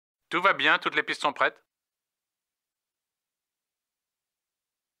Tout va bien, toutes les pistes sont prêtes.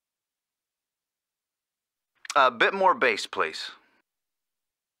 A bit more bass, please.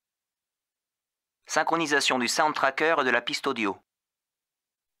 Synchronisation du sound tracker et de la piste audio.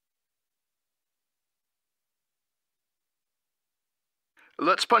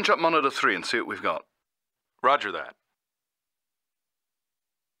 Let's punch up monitor 3 and see what we've got. Roger that.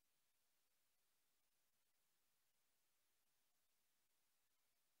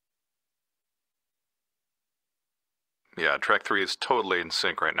 Yeah, track 3 is totally in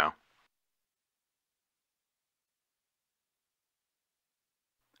sync right now.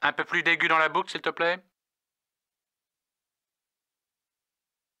 Un peu plus d'aigu dans la boucle, s'il te plaît.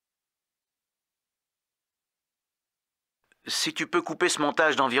 Si tu peux couper ce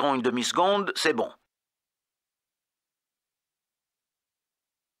montage d'environ une demi-seconde, c'est bon.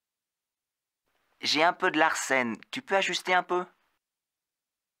 J'ai un peu de l'arsène. Tu peux ajuster un peu?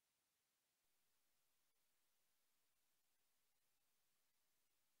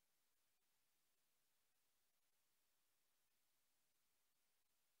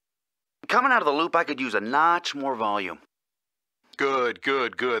 Coming out of the loop, I could use a notch more volume. Good,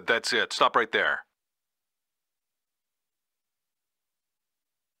 good, good. That's it. Stop right there.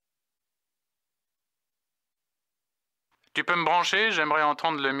 Tu peux me brancher? J'aimerais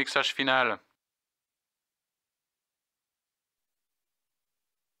entendre le mixage final.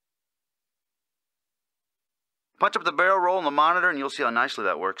 Punch up the barrel roll on the monitor and you'll see how nicely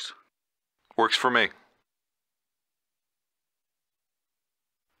that works. Works for me.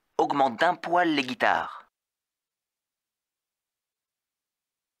 Augmente d'un poil les guitares.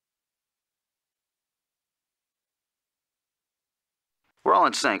 We're all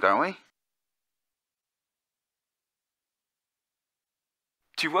in sync, aren't we?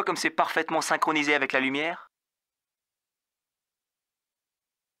 Tu vois comme c'est parfaitement synchronisé avec la lumière?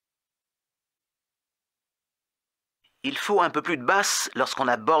 Il faut un peu plus de basse lorsqu'on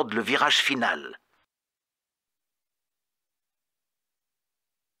aborde le virage final.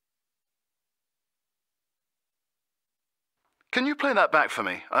 Can you play that back for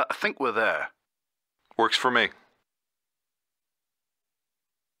me? I think we're there. Works for me.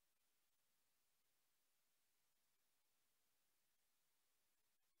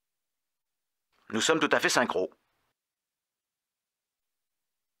 Nous sommes tout à fait synchro.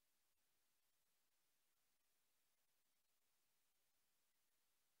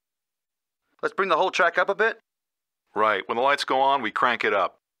 Let's bring the whole track up a bit. Right. When the lights go on, we crank it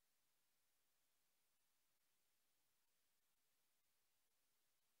up.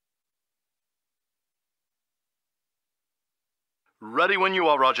 Ready when you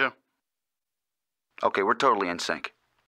are, Roger. Okay, we're totally in sync.